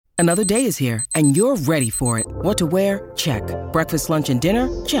Another day is here, and you're ready for it. What to wear? Check. Breakfast, lunch, and dinner?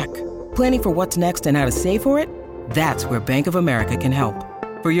 Check. Planning for what's next and how to save for it? That's where Bank of America can help.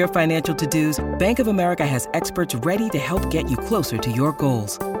 For your financial to-dos, Bank of America has experts ready to help get you closer to your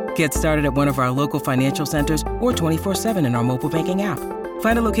goals. Get started at one of our local financial centers or 24/7 in our mobile banking app.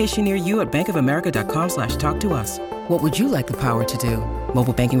 Find a location near you at bankofamerica.com/talktous. What would you like the power to do?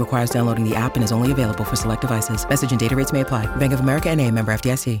 Mobile banking requires downloading the app and is only available for select devices. Message and data rates may apply. Bank of America N.A., member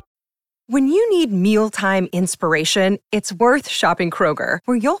FDIC. When you need mealtime inspiration, it's worth shopping Kroger,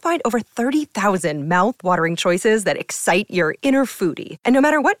 where you'll find over 30,000 mouth-watering choices that excite your inner foodie. And no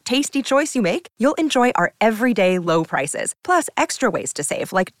matter what tasty choice you make, you'll enjoy our everyday low prices, plus extra ways to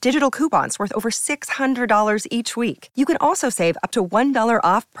save, like digital coupons worth over $600 each week. You can also save up to $1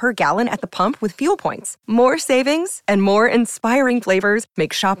 off per gallon at the pump with fuel points. More savings and more inspiring flavors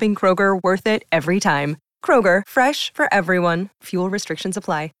make shopping Kroger worth it every time. Kroger, fresh for everyone. Fuel restrictions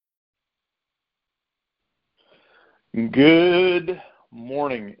apply. Good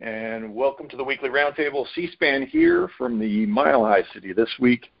morning and welcome to the Weekly Roundtable. C-SPAN here from the Mile High City this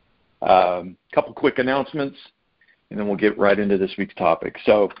week. Couple quick announcements and then we'll get right into this week's topic.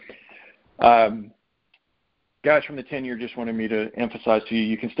 So, guys from the 10-year just wanted me to emphasize to you,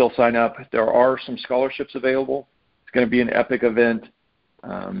 you can still sign up. There are some scholarships available. It's going to be an epic event.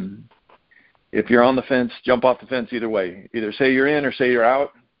 If you're on the fence, jump off the fence either way. Either say you're in or say you're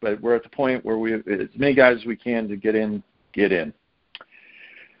out. But we're at the point where we have as many guys as we can to get in.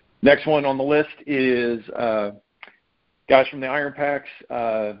 Next one on the list is guys from the Iron Packs.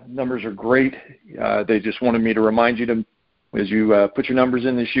 Numbers are great. They just wanted me to remind you to, as you put your numbers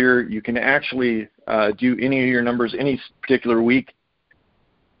in this year, you can actually do any of your numbers any particular week.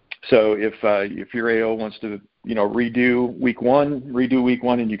 So if your AO wants to, redo week one,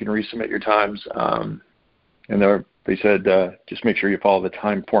 and you can resubmit your times. And they said just make sure you follow the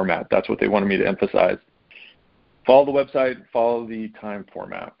time format. That's what they wanted me to emphasize. Follow the website, follow the time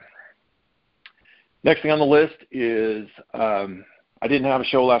format. Next thing on the list is I didn't have a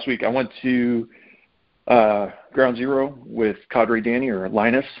show last week. I went to Ground Zero with Cadre Danny, or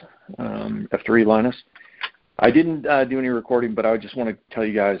Linus, F3 Linus. I didn't do any recording, but I just want to tell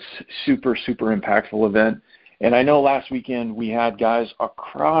you guys, super, super impactful event. And I know last weekend we had guys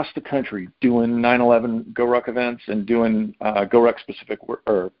across the country doing 9/11 GoRuck events and doing GoRuck specific,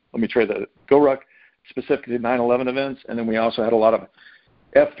 GoRuck specific to 9/11 events. And then we also had a lot of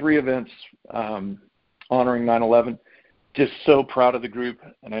F3 events honoring 9/11. Just so proud of the group.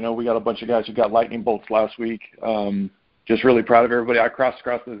 And I know we got a bunch of guys who got lightning bolts last week. Just really proud of everybody. I crossed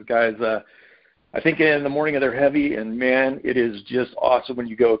those guys. I think in the morning of their heavy, and man, it is just awesome when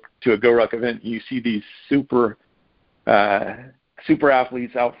you go to a GoRuck event and you see these super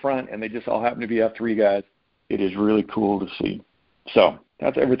athletes out front, and they just all happen to be F3 guys. It is really cool to see. So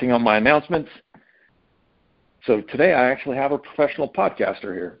that's everything on my announcements. So today I actually have a professional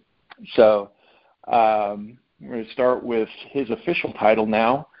podcaster here. So I'm going to start with his official title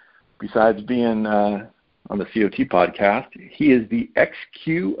now. Besides being on the COT podcast, he is the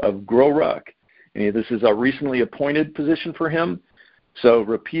XQ of GrowRuck. And this is a recently appointed position for him. So,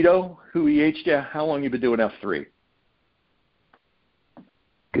 Rapido, who EH'd you? How long you been doing F3?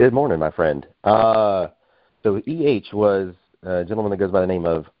 Good morning, my friend. So EH was a gentleman that goes by the name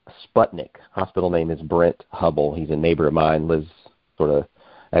of Sputnik. Hospital name is Brent Hubble. He's a neighbor of mine, lives sort of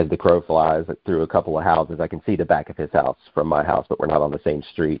as the crow flies through a couple of houses. I can see the back of his house from my house, but we're not on the same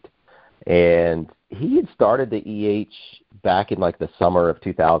street. And he had started the EH back in like the summer of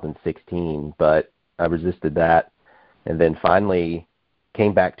 2016, but I resisted that and then finally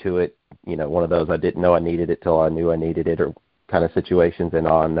came back to it, one of those I didn't know I needed it till I knew I needed it or kind of situations. And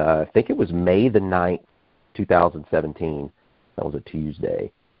on, I think it was May the 9th, 2017, that was a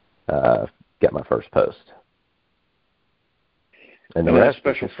Tuesday, got my first post. And a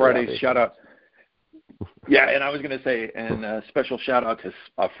special Friday shout out. Yeah, and I was going to say, and a special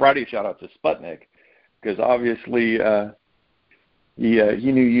Friday shout out to Sputnik, because obviously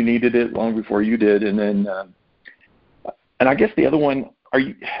he knew you needed it long before you did, and then and I guess the other one, are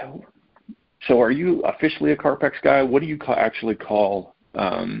you officially a Carpex guy? What do you actually call?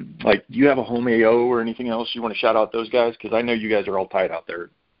 Do you have a home AO or anything else you want to shout out those guys? Because I know you guys are all tight out there.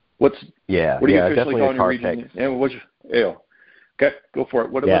 What do you officially call in your region? And what's your AO? Okay, go for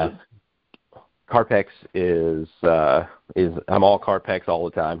it. What was it? Carpex is I'm all Carpex all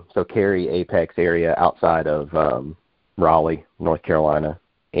the time. So Cary, Apex area outside of Raleigh, North Carolina,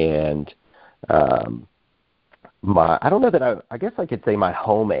 and I don't know that I guess I could say my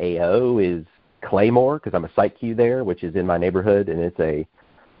home AO is Claymore because I'm a site queue there, which is in my neighborhood, and it's a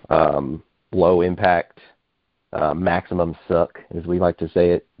low impact, maximum suck, as we like to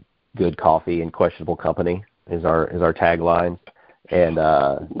say it, good coffee and questionable company is our tagline. And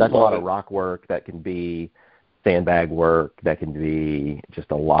that's a lot of rock work. That can be sandbag work. That can be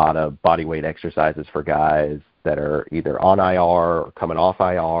just a lot of body weight exercises for guys that are either on IR or coming off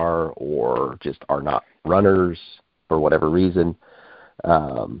IR or just are not runners for whatever reason.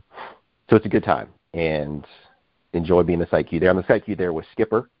 So it's a good time, and enjoy being the site Q there. I'm the site Q there with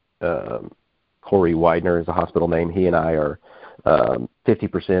Skipper. Corey Widener is a hospital name. He and I are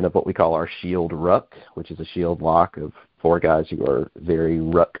 50% of what we call our shield ruck, which is a shield lock of 4 guys who are very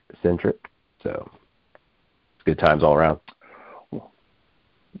ruck-centric. So it's good times all around.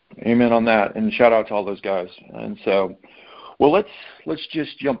 Amen on that, and shout out to all those guys. And so, well, let's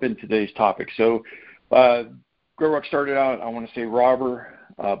just jump into today's topic. So, Grow Ruck started out, I want to say Robert,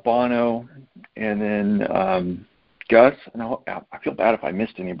 Bono, and then Gus. And I feel bad if I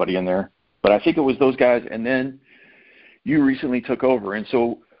missed anybody in there, but I think it was those guys. And then you recently took over. And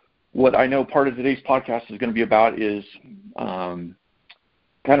so, what I know part of today's podcast is going to be about is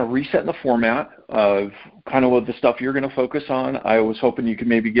kind of resetting the format of kind of what the stuff you're going to focus on. I was hoping you could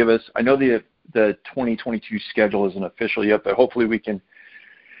maybe give us, I know the 2022 schedule isn't official yet, but hopefully we can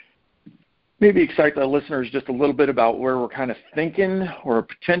maybe excite the listeners just a little bit about where we're kind of thinking or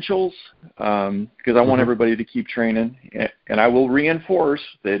potentials, because I want everybody to keep training. And I will reinforce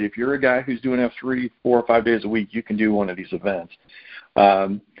that if you're a guy who's doing F3 4 or 5 days a week, you can do one of these events.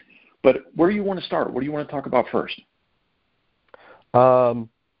 But where do you want to start? What do you want to talk about first?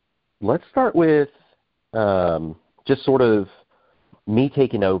 Let's start with just sort of me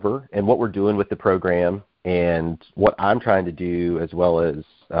taking over and what we're doing with the program and what I'm trying to do, as well as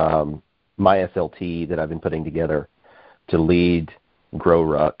my SLT that I've been putting together to lead Grow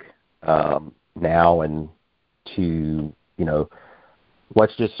Ruck now, and to,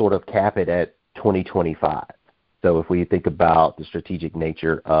 let's just sort of cap it at 2025. So if we think about the strategic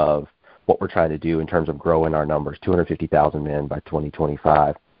nature of what we're trying to do in terms of growing our numbers, 250,000 men by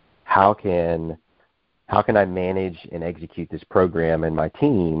 2025, how can I manage and execute this program and my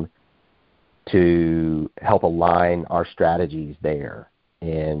team to help align our strategies there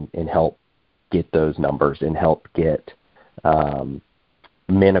and help get those numbers and help get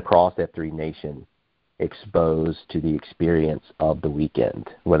men across F3 Nation exposed to the experience of the weekend,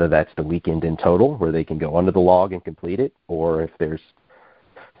 whether that's the weekend in total where they can go under the log and complete it, or if there's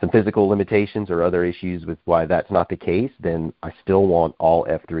some physical limitations or other issues with why that's not the case, then I still want all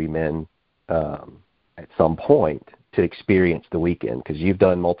F3 men at some point to experience the weekend, because you've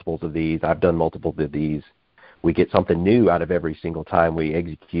done multiples of these, I've done multiples of these. We get something new out of every single time we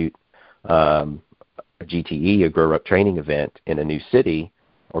execute a GTE, a Grow Ruck training event in a new city,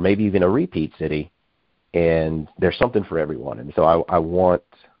 or maybe even a repeat city, and there's something for everyone. And so I want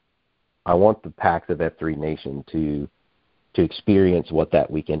the PAX of F3 Nation to experience what that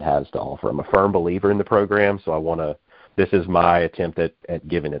weekend has to offer. I'm a firm believer in the program, so this is my attempt at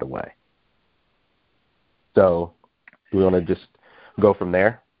giving it away. So do we want to just go from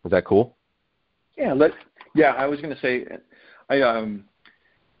there? Is that cool? Yeah, I was going to say,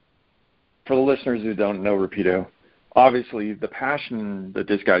 for the listeners who don't know Rapido, obviously the passion that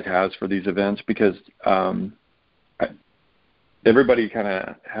this guy has for these events, because everybody kind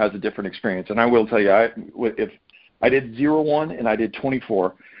of has a different experience. And I will tell you, if I did 0-1 and I did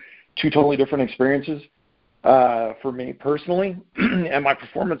 24, 2 totally different experiences for me personally and my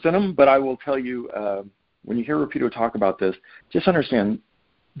performance in them. But I will tell you, when you hear Rapido talk about this, just understand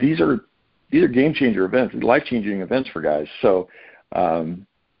these are game changer events, life changing events for guys. So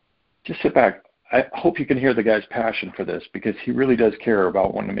just sit back. I hope you can hear the guy's passion for this, because he really does care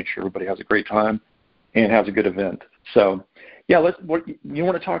about wanting to make sure everybody has a great time and has a good event. So yeah, you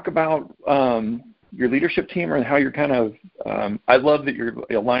want to talk about your leadership team, or how you're kind of I love that you're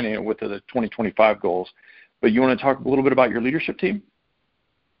aligning it with the 2025 goals, but you want to talk a little bit about your leadership team?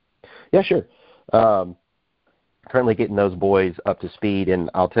 Yeah, sure. Currently getting those boys up to speed, and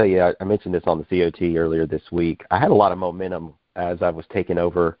I'll tell you, I mentioned this on the COT earlier this week. I had a lot of momentum as I was taking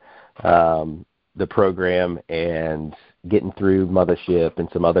over the program and getting through mothership and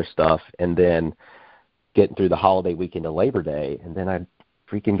some other stuff, and then getting through the holiday weekend of Labor Day, and then I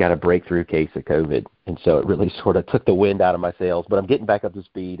freaking got a breakthrough case of COVID, and so it really sort of took the wind out of my sails. But I'm getting back up to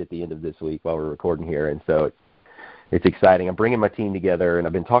speed at the end of this week while we're recording here, and so it's exciting. I'm bringing my team together, and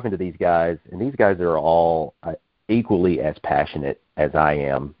I've been talking to these guys, and these guys are all equally as passionate as I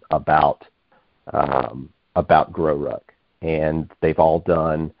am about Grow Ruck, and they've all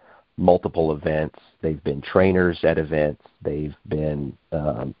done multiple events. They've been trainers at events. They've been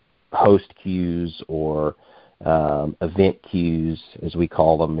host queues, or event queues, as we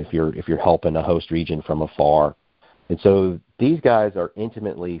call them, if you're helping a host region from afar. And so these guys are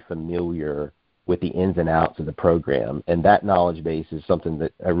intimately familiar with the ins and outs of the program, and that knowledge base is something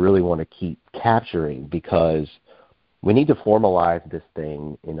that I really want to keep capturing, because we need to formalize this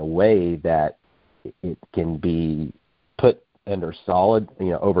thing in a way that it can be put under solid,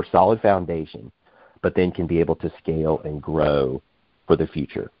 over solid foundation, but then can be able to scale and grow for the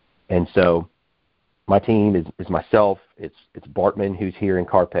future. And so my team is myself. It's Bartman, who's here in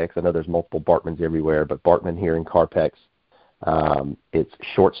Carpex. I know there's multiple Bartmans everywhere, but Bartman here in Carpex. It's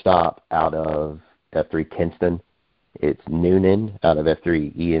shortstop out of F3 Kinston. It's Noonan out of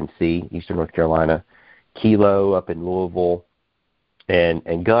F3 ENC, Eastern North Carolina. Kilo up in Louisville,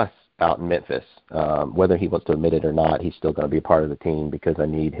 and Gus out in Memphis. Whether he wants to admit it or not, he's still going to be a part of the team because I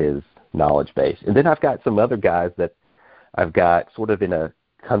need his knowledge base. And then I've got some other guys that I've got sort of in a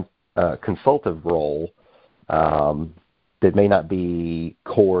consultative role that may not be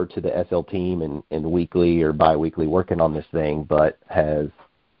core to the SL team and weekly or biweekly working on this thing, but has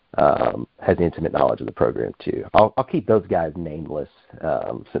intimate knowledge of the program too. I'll keep those guys nameless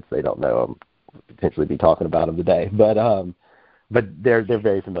since they don't know them. Potentially be talking about them today, but they're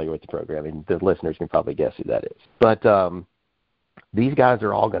very familiar with the program, and the listeners can probably guess who that is. But these guys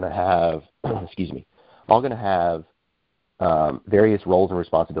are all going to have, various roles and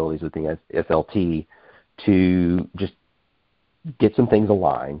responsibilities within FLT to just get some things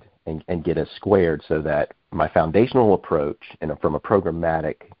aligned and get us squared, so that my foundational approach and from a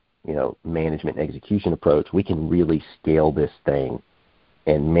programmatic, management and execution approach, we can really scale this thing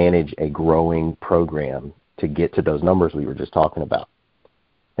and manage a growing program to get to those numbers we were just talking about.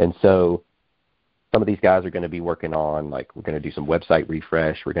 And so some of these guys are going to be working on, we're going to do some website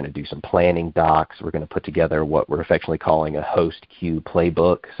refresh. We're going to do some planning docs. We're going to put together what we're affectionately calling a host queue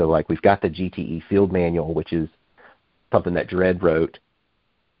playbook. So we've got the GTE field manual, which is something that Dredd wrote,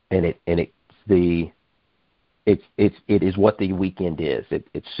 and it is what the weekend is.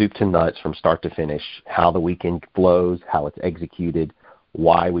 It's soup to nuts from start to finish, how the weekend flows, how it's executed,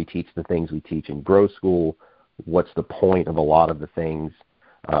 why we teach the things we teach in Grow School, what's the point of a lot of the things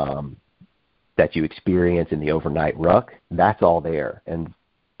that you experience in the overnight ruck. That's all there.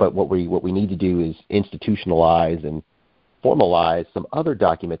 But what we need to do is institutionalize and formalize some other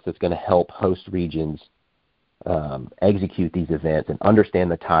documents that's going to help host regions execute these events and understand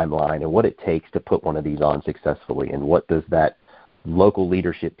the timeline and what it takes to put one of these on successfully, and what does that local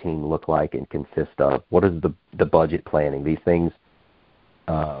leadership team look like and consist of. What is the budget planning? These things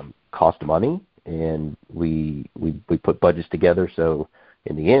cost money, and we put budgets together, so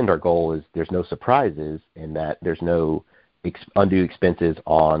in the end our goal is there's no surprises, and that there's no undue expenses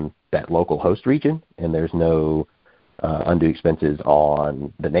on that local host region, and there's no undue expenses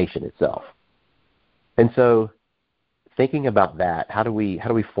on the nation itself. And so thinking about that, how do we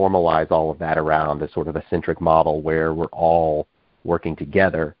formalize all of that around a sort of a centric model where we're all working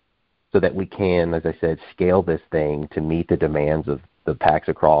together so that we can, as I said, scale this thing to meet the demands of the PACs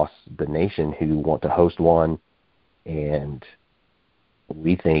across the nation who want to host one. And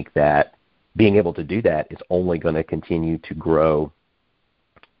we think that being able to do that is only going to continue to grow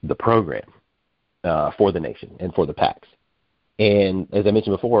the program for the nation and for the PACs. And as I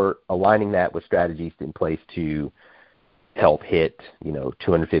mentioned before, aligning that with strategies in place to help hit,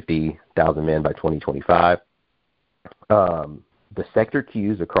 250,000 men by 2025. The sector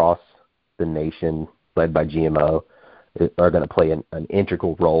queues across the nation, led by GMO, are going to play an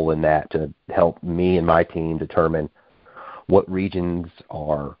integral role in that to help me and my team determine what regions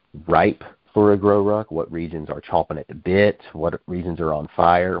are ripe for a grow ruck, what regions are chomping at the bit, what regions are on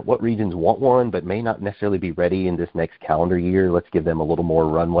fire, what regions want one but may not necessarily be ready in this next calendar year. Let's give them a little more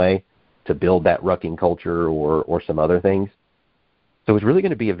runway to build that rucking culture or some other things. So it's really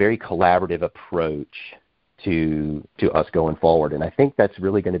going to be a very collaborative approach to us going forward. And I think that's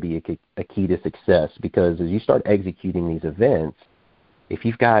really going to be a key to success, because as you start executing these events, if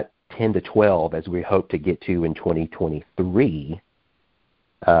you've got 10 to 12, as we hope to get to in 2023,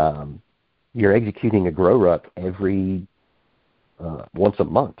 you're executing a grow ruck every once a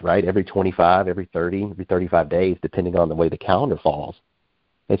month, right? Every 25, every 30, every 35 days, depending on the way the calendar falls.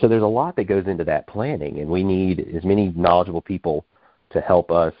 And so there's a lot that goes into that planning, and we need as many knowledgeable people to help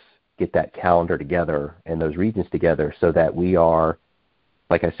us get that calendar together and those regions together, so that we are,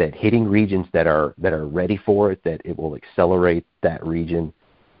 like I said, hitting regions that are ready for it, that it will accelerate that region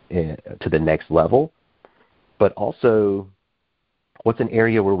to the next level. But also, what's an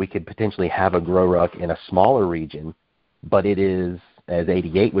area where we could potentially have a grow ruck in a smaller region, but it is, as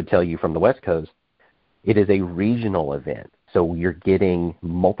 88 would tell you from the West Coast, it is a regional event. So you're getting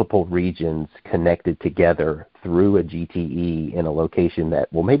multiple regions connected together through a GTE in a location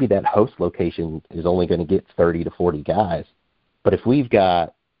that, well, maybe that host location is only going to get 30 to 40 guys. But if we've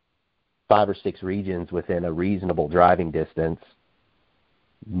got 5 or 6 regions within a reasonable driving distance,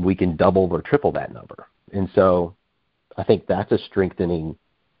 we can double or triple that number. And so I think that's a strengthening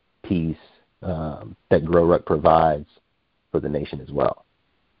piece that GrowRuck provides for the nation as well.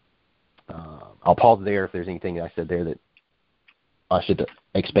 I'll pause there if there's anything I said there that I should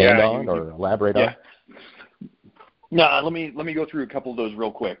expand on or elaborate on. No, let me go through a couple of those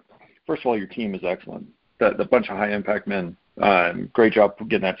real quick. First of all, your team is excellent. The bunch of high-impact men, great job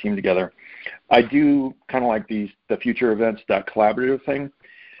getting that team together. I do kind of like the future events, that collaborative thing.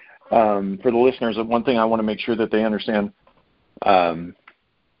 For the listeners, one thing I want to make sure that they understand, one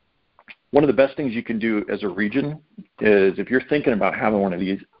of the best things you can do as a region is, if you're thinking about having one of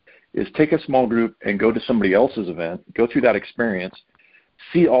these, is take a small group and go to somebody else's event, go through that experience,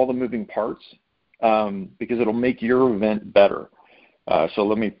 see all the moving parts, because it'll make your event better. So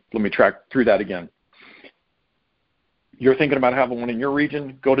let me track through that again. You're thinking about having one in your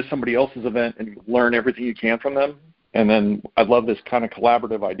region, go to somebody else's event and learn everything you can from them. And then I love this kind of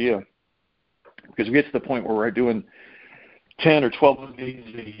collaborative idea, because we get to the point where we're doing 10 or 12 of these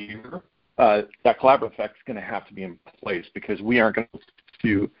a year. That collaborative effect is going to have to be in place, because we aren't going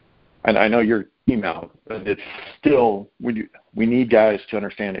to, and I know you're email, but it's still, we need guys to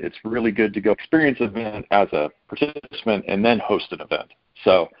understand it. It's really good to go experience an event as a participant and then host an event.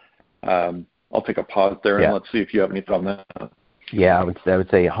 So I'll take a pause there and let's see if you have any thoughts on that. Yeah, I would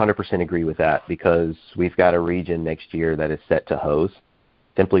say 100% agree with that, because we've got a region next year that is set to host,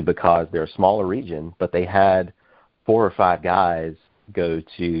 simply because they're a smaller region, but they had 4 or 5 guys go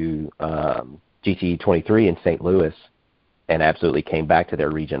to GTE 23 in St. Louis and absolutely came back to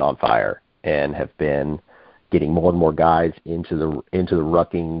their region on fire, and have been getting more and more guys into the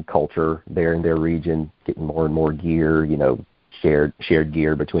rucking culture there in their region, getting more and more gear, shared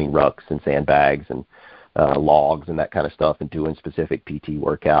gear between rucks and sandbags and logs and that kind of stuff, and doing specific PT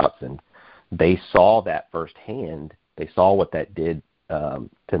workouts. And they saw that firsthand. They saw what that did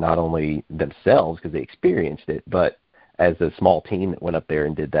to not only themselves, because they experienced it, but as a small team that went up there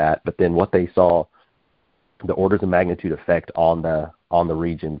and did that. But then what they saw, the orders of magnitude effect on the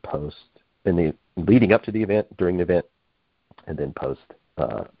region post, in the leading up to the event, during the event, and then post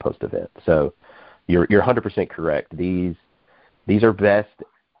event. So you're 100% correct. These are best.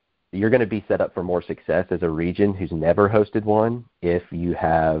 You're going to be set up for more success as a region who's never hosted one if you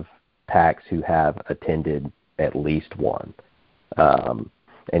have PACs who have attended at least one.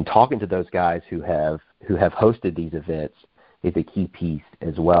 And talking to those guys who have hosted these events is a key piece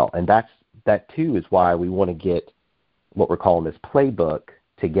as well. And that too is why we want to get what we're calling this playbook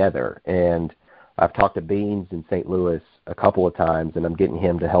together. And I've talked to Beans in St. Louis a couple of times, and I'm getting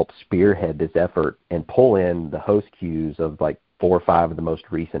him to help spearhead this effort and pull in the host queues of like 4 or 5 of the most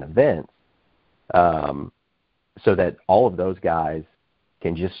recent events, so that all of those guys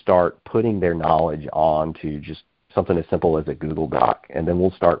can just start putting their knowledge onto just something as simple as a Google Doc, and then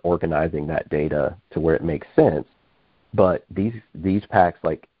we'll start organizing that data to where it makes sense. But these packs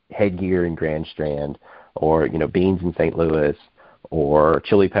like Headgear in Grand Strand, or Beans in St. Louis, or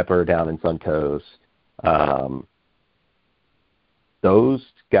Chili Pepper down in Suncoast, those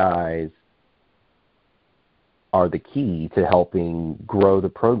guys are the key to helping grow the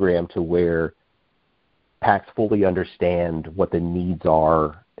program to where PACs fully understand what the needs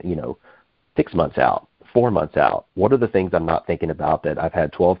are, 6 months out, 4 months out. What are the things I'm not thinking about that I've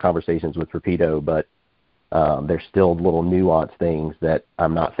had 12 conversations with Rapido, but there's still little nuanced things that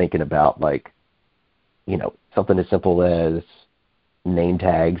I'm not thinking about, like, something as simple as name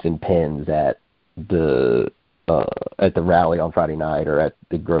tags and pins at the rally on Friday night, or at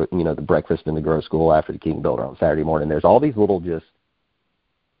the the breakfast in the Grow School after the King Builder on Saturday morning. There's all these little just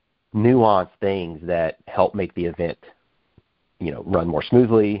nuanced things that help make the event, run more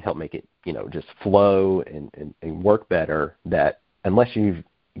smoothly, help make it, just flow and work better, that unless you've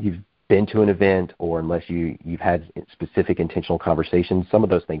been to an event, or unless you've had specific intentional conversations, some of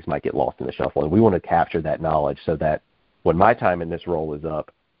those things might get lost in the shuffle. And we want to capture that knowledge so that when my time in this role is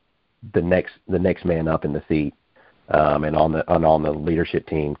up, the next man up in the seat, and on the leadership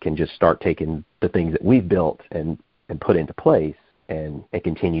team can just start taking the things that we've built and put into place and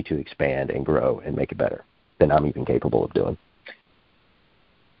continue to expand and grow and make it better than I'm even capable of doing.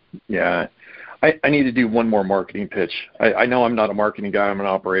 Yeah. I need to do one more marketing pitch. I know I'm not a marketing guy, I'm an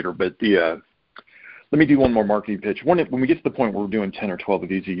operator, but let me do one more marketing pitch. When we get to the point where we're doing 10 or 12 of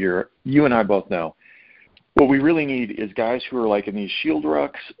these a year, you and I both know, what we really need is guys who are like in these shield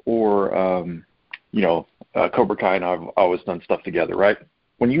rucks, or, Cobra Kai and I've always done stuff together, right?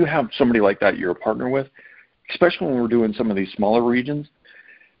 When you have somebody like that you're a partner with, especially when we're doing some of these smaller regions,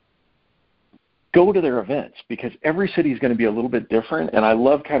 go to their events because every city is going to be a little bit different. And I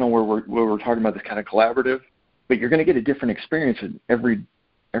love kind of where we're talking about this kind of collaborative, but you're going to get a different experience, and every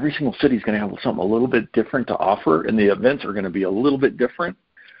single city is going to have something a little bit different to offer, and the events are going to be a little bit different.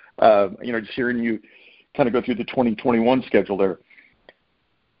 Just hearing you kind of go through the 2021 schedule there,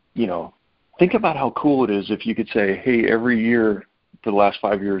 think about how cool it is if you could say, hey, every year for the last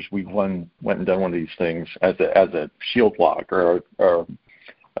 5 years we've went and done one of these things as a shield block or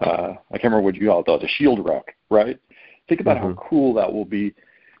I can't remember what you all thought, a shield wreck, right? Think about how cool that will be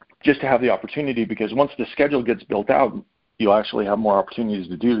just to have the opportunity, because once the schedule gets built out, you'll actually have more opportunities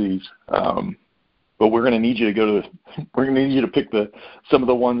to do these. But we're going to need you to we're going to need you to pick some of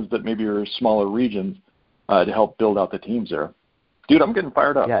the ones that maybe are smaller regions to help build out the teams there. Dude, I'm getting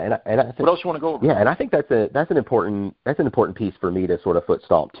fired up. Yeah, and I think, what else you want to go over? Yeah, and I think that's an important piece for me to sort of foot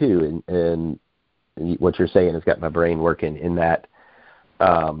stomp too. And what you're saying has got my brain working in that.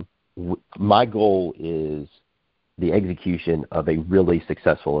 My goal is the execution of a really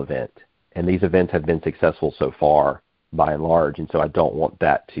successful event, and these events have been successful so far by and large, and so I don't want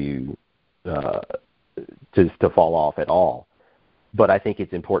that to fall off at all. But I think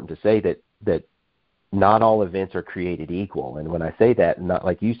it's important to say that not all events are created equal, and when I say that, not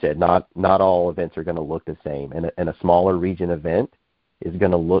like you said, not all events are going to look the same, and a smaller region event is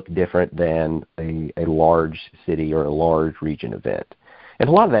going to look different than a large city or a large region event. And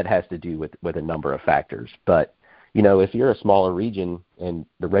a lot of that has to do with a number of factors. But, if you're a smaller region and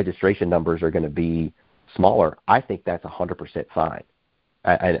the registration numbers are going to be smaller, I think that's 100% fine.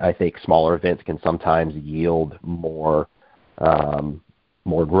 I think smaller events can sometimes yield more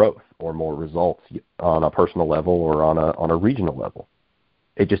growth or more results on a personal level or on a regional level.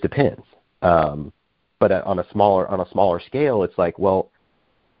 It just depends. But on a smaller scale, it's like, well,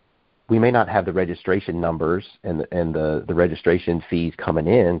 we may not have the registration numbers and the registration fees coming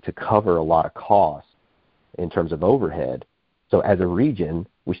in to cover a lot of costs in terms of overhead. So as a region,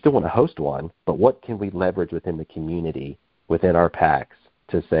 we still want to host one, but what can we leverage within the community, within our PAX,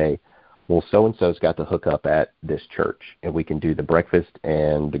 to say, well, so-and-so's got to hook up at this church, and we can do the breakfast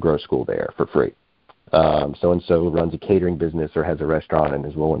and the grow school there for free. So-and-so runs a catering business or has a restaurant and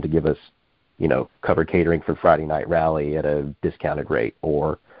is willing to give us, covered catering for Friday night rally at a discounted rate.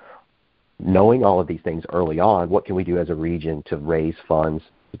 Or knowing all of these things early on, what can we do as a region to raise funds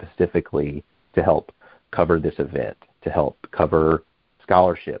specifically to help cover this event, to help cover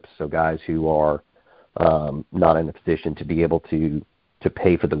scholarships, so guys who are not in a position to be able to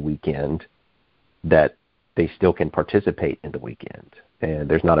pay for the weekend, that they still can participate in the weekend. And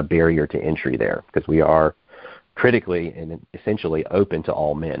there's not a barrier to entry there, because we are critically and essentially open to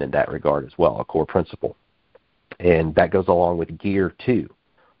all men in that regard as well, a core principle. And that goes along with gear too.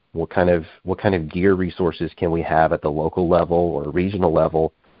 What kind of gear resources can we have at the local level or regional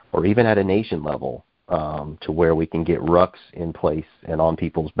level or even at a nation level to where we can get rucks in place and on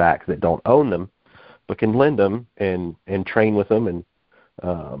people's backs that don't own them but can lend them and train with them and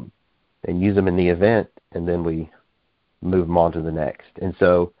use them in the event, and then we move them on to the next. And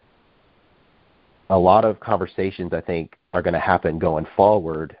so a lot of conversations, I think, are going to happen going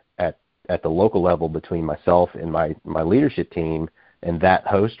forward at the local level between myself and my leadership team and that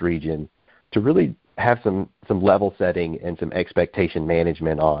host region to really have some level setting and some expectation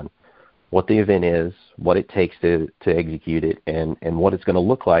management on what the event is, what it takes to execute it, and what it's going to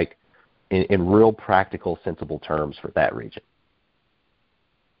look like in real practical, sensible terms for that region.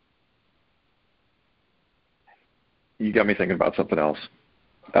 You got me thinking about something else.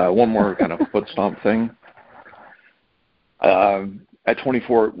 One more kind of foot stomp thing. At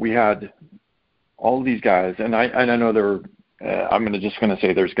 24, we had all of these guys, and I know there were, I'm just going to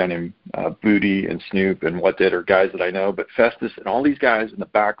say there's a guy named Booty and Snoop and What Did are guys that I know, but Festus and all these guys in the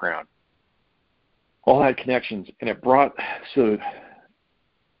background all had connections, and it brought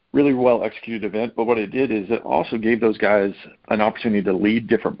really well executed event. But what it did is it also gave those guys an opportunity to lead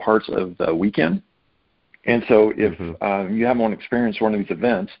different parts of the weekend. And so if you have one experience one of these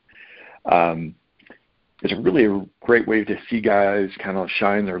events, it's really a great way to see guys kind of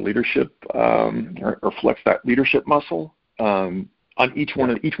shine their leadership or flex that leadership muscle on each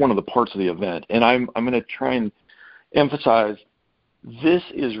one of the parts of the event. And I'm going to try and emphasize this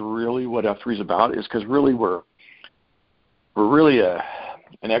is really what F3 is about, is because really we're really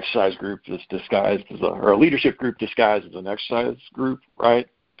an exercise group that's disguised as or a leadership group disguised as an exercise group, right?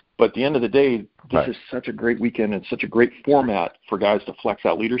 But at the end of the day, this is such a great weekend and such a great format for guys to flex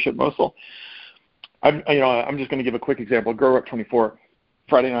that leadership muscle. I'm just going to give a quick example. Grow Up 24.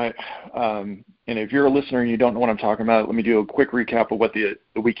 Friday night. And if you're a listener and you don't know what I'm talking about, let me do a quick recap of what the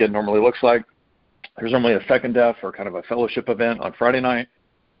weekend normally looks like. There's normally a Fec and Def or kind of a fellowship event on Friday night.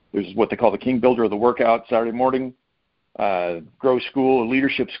 There's what they call the King Builder of the Workout Saturday morning, Grow School,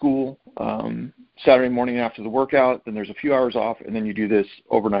 Leadership School, Saturday morning after the workout. Then there's a few hours off, and then you do this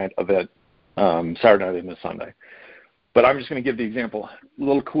overnight event Saturday night into Sunday. But I'm just going to give the example.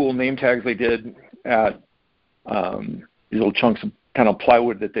 Little cool name tags they did at these little chunks of kind of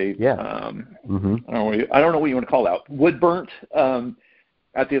plywood that they I don't know what you want to call that. Wood burnt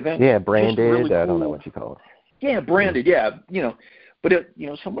at the event. Yeah, branded. Really cool. I don't know what you call it. Yeah, branded. Yeah, but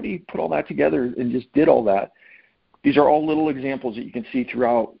somebody put all that together and just did all that. These are all little examples that you can see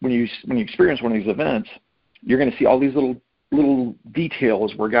throughout when you experience one of these events. You're going to see all these little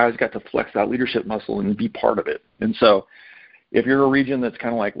details where guys got to flex that leadership muscle and be part of it. And so if you're a region that's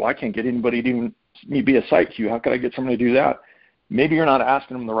kind of like, well, I can't get anybody to even be a site queue, how could I get somebody to do that? Maybe you're not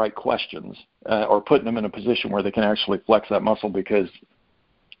asking them the right questions or putting them in a position where they can actually flex that muscle because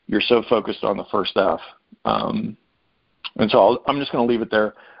you're so focused on the first F. And so I'm just going to leave it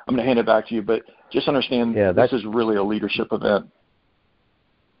there. I'm going to hand it back to you, but just understand this is really a leadership event.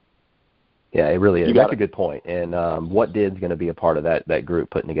 Yeah, it really is. That's a good point. And What Did's going to be a part of that group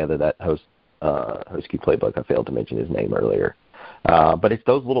putting together that host key playbook. I failed to mention his name earlier. But it's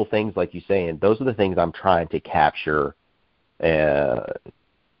those little things, like you're saying, those are the things I'm trying to capture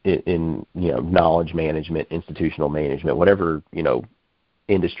in knowledge management, institutional management, whatever,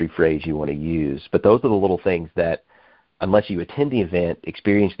 industry phrase you want to use. But those are the little things that, unless you attend the event,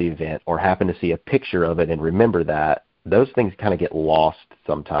 experience the event, or happen to see a picture of it and remember that, those things kind of get lost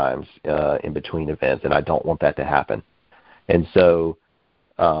sometimes in between events, and I don't want that to happen. And so,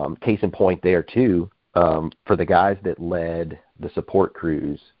 case in point there too, for the guys that led the support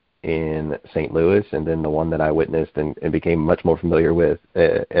crews in St. Louis, and then the one that I witnessed and became much more familiar with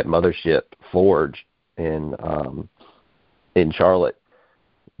at Mothership Forge in Charlotte,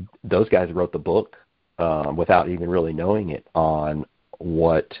 those guys wrote the book without even really knowing it on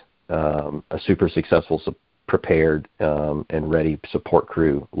what a super successful prepared and ready support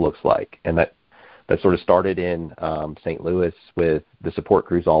crew looks like. And that sort of started in St. Louis with the support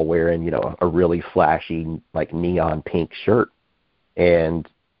crews all wearing, a really flashy, like neon pink shirt. And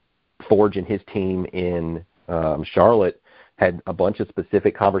Forge and his team in Charlotte had a bunch of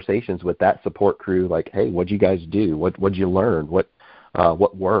specific conversations with that support crew, like, hey, what'd you guys do? What'd you learn? What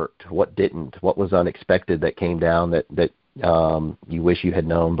worked? What didn't? What was unexpected that came down that you wish you had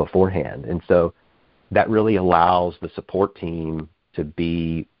known beforehand? And so that really allows the support team to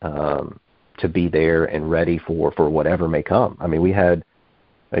be there and ready for whatever may come. I mean, we had,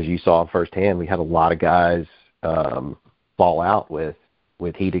 as you saw firsthand, we had a lot of guys fall out with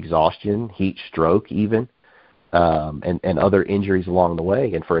heat exhaustion, heat stroke even, and other injuries along the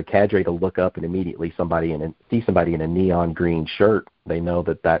way. And for a cadre to look up and immediately see somebody in a neon green shirt, they know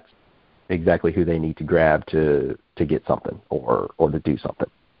that that's exactly who they need to grab to get something or to do something.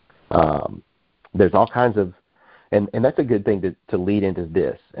 There's all kinds of, and that's a good thing to lead into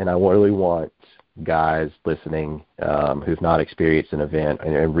this. And I really want guys listening who've not experienced an event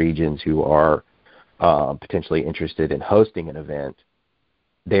and regions who are potentially interested in hosting an event.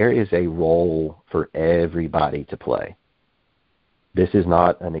 There is a role for everybody to play. This is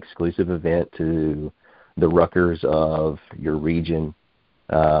not an exclusive event to the Rutgers of your region.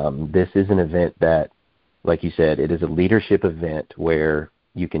 This is an event that, like you said, it is a leadership event where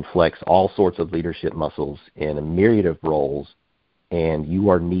you can flex all sorts of leadership muscles in a myriad of roles, and you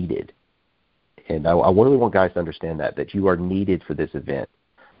are needed. And I really want guys to understand that you are needed for this event.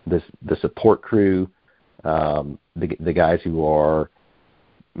 The support crew, the guys who are,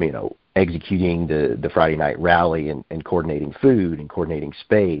 executing the Friday night rally and coordinating food and coordinating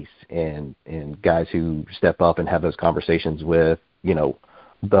space, and guys who step up and have those conversations with,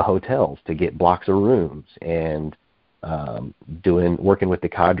 the hotels to get blocks of rooms, and working with the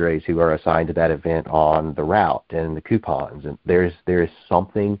cadres who are assigned to that event on the route and the coupons. And there is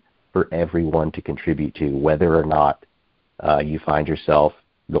something for everyone to contribute to, whether or not you find yourself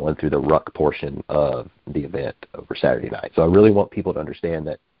going through the ruck portion of the event over Saturday night. So I really want people to understand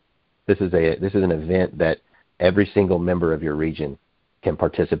that this is an event that every single member of your region can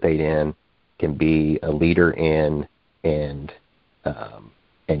participate in, can be a leader in, and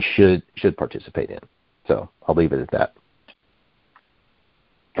should participate in. So I'll leave it at that.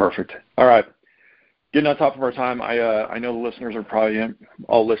 Perfect. All right. Getting on top of our time, I know the listeners are probably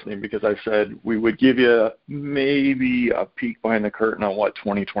all listening because I said we would give you maybe a peek behind the curtain on what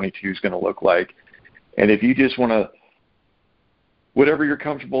 2022 is going to look like. And if you just want to whatever you're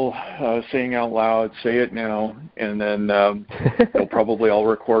comfortable saying out loud, say it now, and then they'll probably all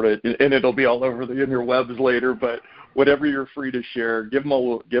record it, and it'll be all over the interwebs later. But whatever you're free to share, give them a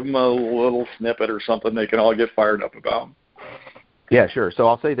little snippet or something they can all get fired up about. Yeah, sure. So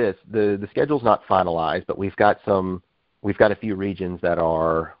I'll say this: the schedule's not finalized, but we've got a few regions that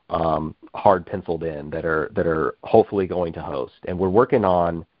are hard penciled in that are hopefully going to host, and we're working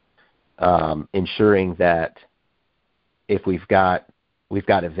on ensuring that if we've got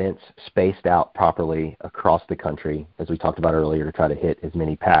events spaced out properly across the country, as we talked about earlier, to try to hit as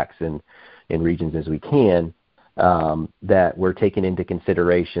many packs in regions as we can, that we're taking into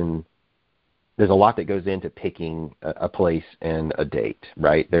consideration. There's a lot that goes into picking a place and a date,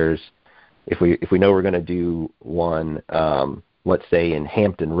 right? If we know we're going to do one, let's say in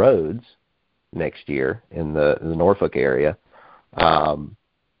Hampton Roads next year in the Norfolk area,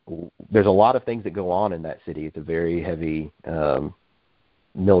 there's a lot of things that go on in that city. It's a very heavy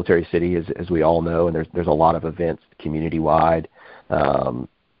military city, as we all know, and there's a lot of events community-wide.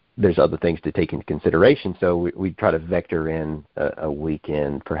 There's other things to take into consideration, so we try to vector in a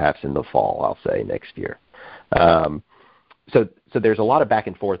weekend, perhaps in the fall, I'll say, next year. So there's a lot of back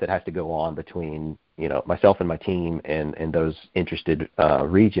and forth that has to go on between myself and my team and those interested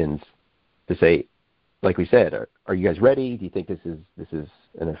regions to say, like we said, are you guys ready? Do you think this is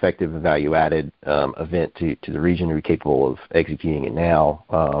an effective and value-added event to the region? Are we capable of executing it now,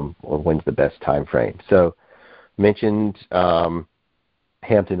 or when's the best time frame? So mentioned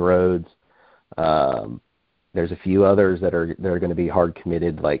Hampton Roads. There's a few others that are going to be hard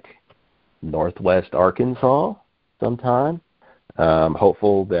committed, like Northwest Arkansas sometime.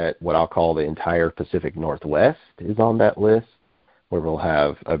 Hopeful that what I'll call the entire Pacific Northwest is on that list, where we'll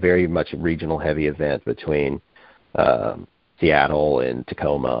have a very much regional heavy event between Seattle and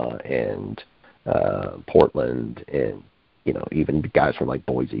Tacoma and Portland, and even guys from like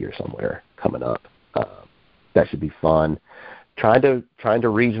Boise or somewhere coming up. That should be fun. Trying to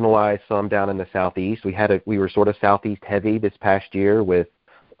regionalize some down in the Southeast. We were sort of Southeast heavy this past year with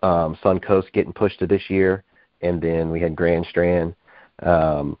Suncoast getting pushed to this year, and then we had Grand Strand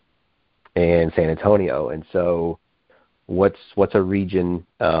and San Antonio. And so what's a region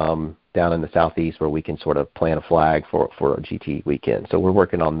down in the Southeast where we can sort of plant a flag for a GT weekend? So we're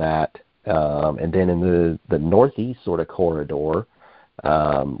working on that. And then in the Northeast sort of corridor,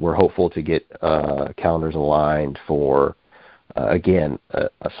 we're hopeful to get calendars aligned for, again, a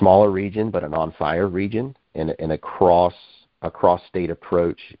smaller region but an on-fire region, and a cross-state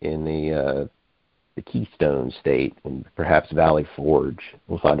approach in the Keystone State, and perhaps Valley Forge.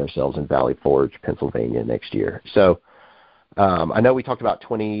 We'll find ourselves in Valley Forge, Pennsylvania next year. So I know we talked about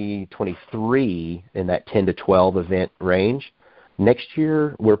 2023 in that 10 to 12 event range. Next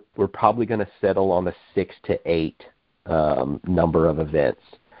year, we're probably going to settle on the 6 to 8 number of events.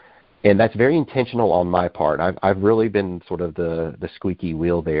 And that's very intentional on my part. I've really been sort of the squeaky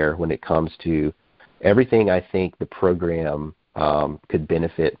wheel there when it comes to everything I think the program could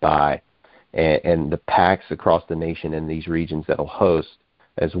benefit by, and the packs across the nation and these regions that will host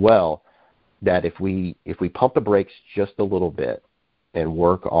as well, that if we pump the brakes just a little bit and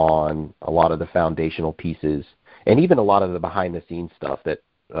work on a lot of the foundational pieces and even a lot of the behind-the-scenes stuff that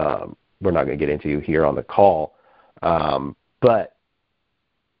we're not going to get into here on the call, but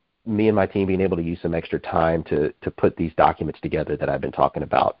me and my team being able to use some extra time to put these documents together that I've been talking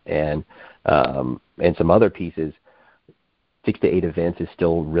about, and some other pieces, 6 to 8 events is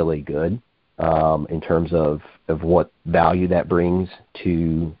still really good in terms of what value that brings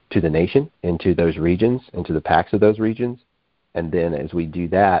to the nation and to those regions and to the packs of those regions. And then as we do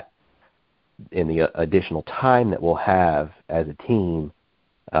that, in the additional time that we'll have as a team,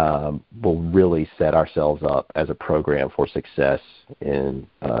 we'll really set ourselves up as a program for success in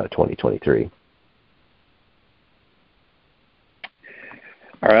 2023.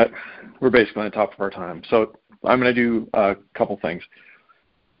 All right. We're basically on the top of our time. So I'm going to do a couple things.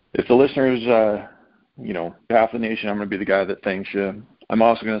 If the listeners, half the nation, I'm going to be the guy that thanks you. I'm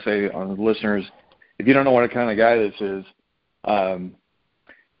also going to say on the listeners, if you don't know what kind of guy this is, part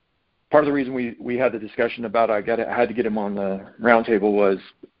of the reason we had the discussion about I had to get him on the roundtable was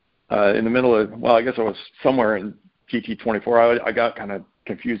in the middle of, I guess I was somewhere in GT24. I got kind of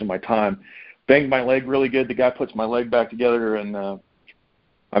confused in my time. Banged my leg really good. The guy puts my leg back together, and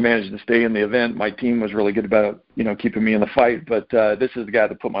I managed to stay in the event. My team was really good about keeping me in the fight. But this is the guy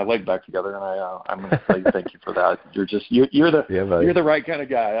that put my leg back together, and I'm going to say thank you for that. You're the right kind of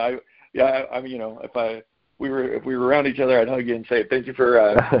guy. If we were around each other, I'd hug you and say thank you for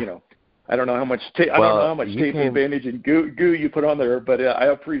I don't know how much tape and bandage and goo you put on there, but I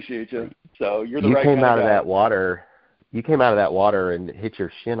appreciate you. So you're the right kind of guy. You came out of that water. you came out of that water and hit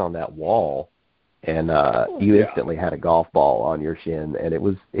your shin on that wall, and you instantly had a golf ball on your shin, and it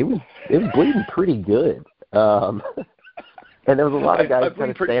was bleeding pretty good. And there was a lot of guys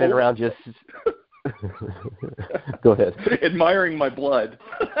kind of standing around just. Go ahead. Admiring my blood.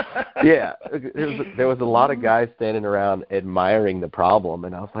 Yeah, there was a lot of guys standing around admiring the problem,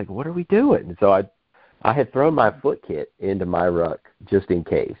 and I was like, "What are we doing?" And so I had thrown my foot kit into my ruck just in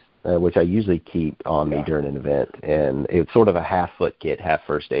case, which I usually keep on me during an event, and it's sort of a half foot kit, half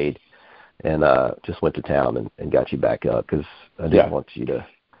first aid, and just went to town and got you back up because I didn't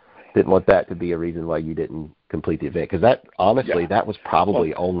want that to be a reason why you didn't complete the event, because that honestly that was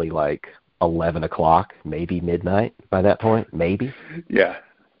probably only like 11 o'clock, maybe midnight by that point, maybe. Yeah,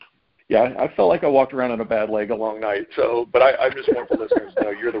 I felt like I walked around on a bad leg a long night. So, but I just want the listeners to know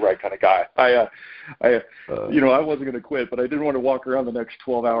you're the right kind of guy. I wasn't going to quit, but I didn't want to walk around the next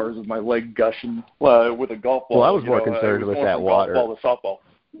 12 hours with my leg gushing with a golf ball. Well, I was more concerned with that water. Golf ball to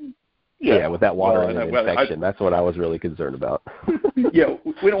softball. Yeah, with that water and infection. That's what I was really concerned about. Yeah,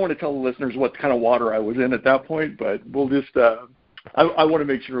 we don't want to tell the listeners what kind of water I was in at that point, but we'll just. I want to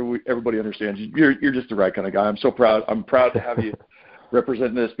make sure everybody understands you're just the right kind of guy. I'm so proud. I'm proud to have you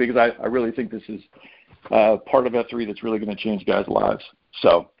represent this, because I really think this is part of F3 that's really going to change guys' lives.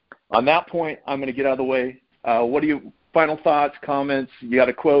 So on that point, I'm going to get out of the way. What do you final thoughts, comments? You got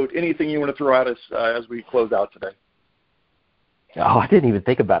a quote? Anything you want to throw at us as we close out today? Oh, I didn't even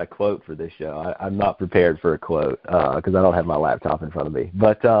think about a quote for this show. I'm not prepared for a quote because I don't have my laptop in front of me.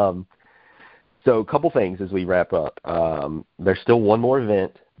 But so a couple things as we wrap up. There's still one more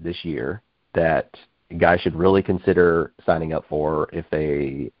event this year that guys should really consider signing up for if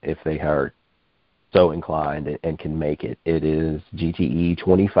they are so inclined and can make it. It is GTE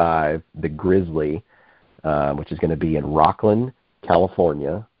 25, the Grizzly, which is going to be in Rocklin,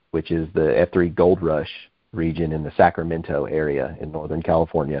 California, which is the F3 Gold Rush region in the Sacramento area in Northern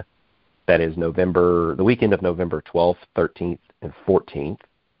California. That is the weekend of November 12th, 13th, and 14th.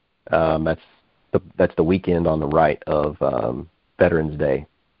 That's the weekend on the right of Veterans Day,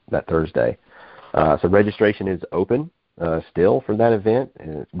 that Thursday. So registration is open still for that event.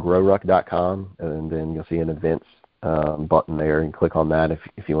 It's growruck.com, and then you'll see an events button there, and click on that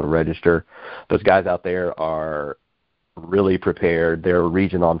if you want to register. Those guys out there are really prepared. They're a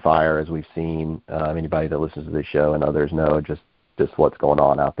region on fire, as we've seen. Anybody that listens to this show and others know just what's going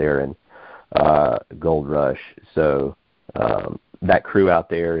on out there in Gold Rush. So that crew out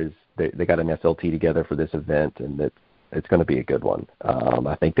there they got an SLT together for this event, and it's going to be a good one.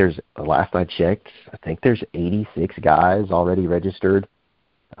 I think last I checked, I think there's 86 guys already registered,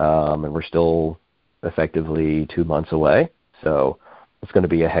 and we're still effectively 2 months away. So it's going to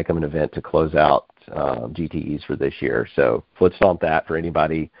be a heck of an event to close out GTEs for this year. So foot stomp that for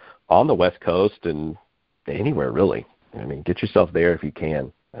anybody on the West Coast and anywhere really. Get yourself there if you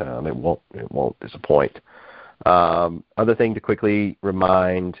can. It won't disappoint. Other thing to quickly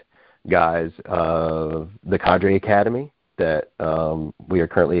remind guys of the Cadre Academy that we are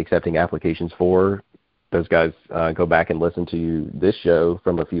currently accepting applications for. Those guys go back and listen to this show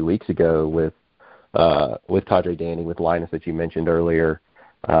from a few weeks ago with Cadre Danny, with Linus that you mentioned earlier,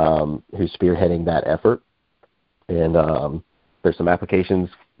 who's spearheading that effort. And there's some applications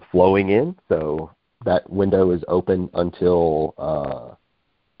flowing in, so that window is open until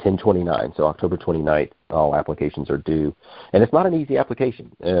 10/29, so October 29th, all applications are due. And it's not an easy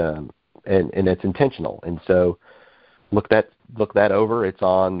application, and it's intentional. And so look that over. It's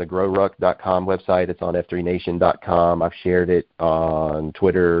on the growruck.com website. It's on f3nation.com. I've shared it on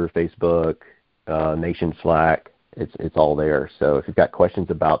Twitter, Facebook, Nation Slack. It's all there. So if you've got questions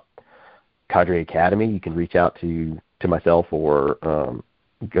about Cadre Academy, you can reach out to myself or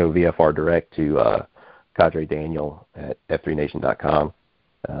go VFR direct to Cadre Daniel at f3nation.com.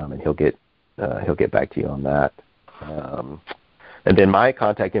 And he'll get back to you on that. And then my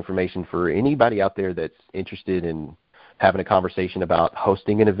contact information for anybody out there that's interested in having a conversation about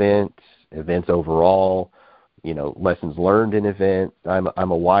hosting an event, events overall, lessons learned in events.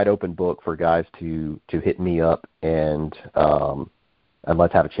 I'm a wide open book for guys to hit me up and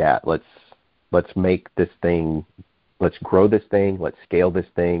let's have a chat. Let's make this thing. Let's grow this thing. Let's scale this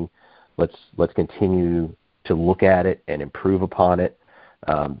thing. Let's continue to look at it and improve upon it.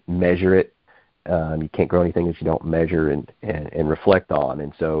 Measure it. You can't grow anything that you don't measure and reflect on.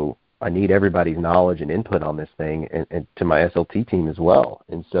 And so I need everybody's knowledge and input on this thing, and to my SLT team as well.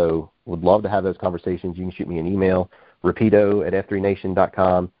 And so would love to have those conversations. You can shoot me an email, rapido at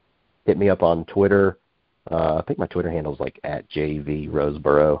f3nation.com. Hit me up on Twitter. I think my Twitter handle is like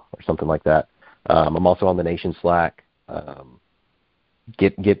 @JVRoseborough or something like that. I'm also on the Nation Slack.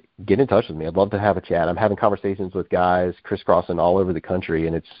 get in touch with me. I'd love to have a chat. I'm having conversations with guys crisscrossing all over the country,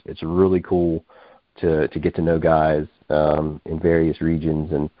 and it's really cool to get to know guys in various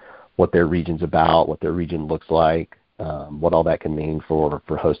regions and what their region's about, what their region looks like, what all that can mean for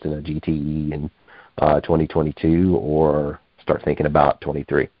hosting a GTE in 2022 or start thinking about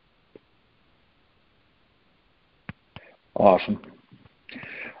 23. Awesome.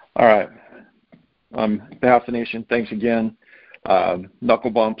 All right. On behalf of the nation, thanks again.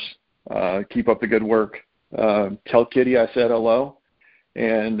 Knuckle bumps. Keep up the good work. Tell Kitty I said hello,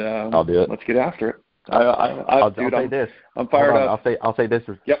 and I'll do it. Let's get after it. I'll say this. I'm fired up. I'll say this.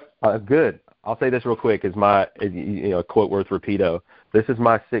 Yep. Good. I'll say this real quick. Is my quote worth repeato. This is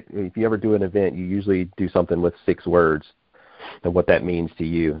my 6. If you ever do an event, you usually do something with 6 words and what that means to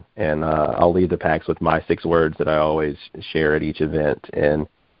you. And I'll leave the PAX with my 6 words that I always share at each event. And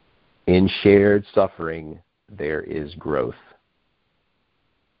in shared suffering, there is growth.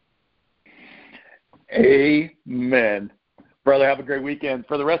 Amen. Brother, have a great weekend.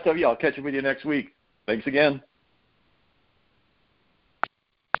 For the rest of you, I'll catch up with you next week. Thanks again.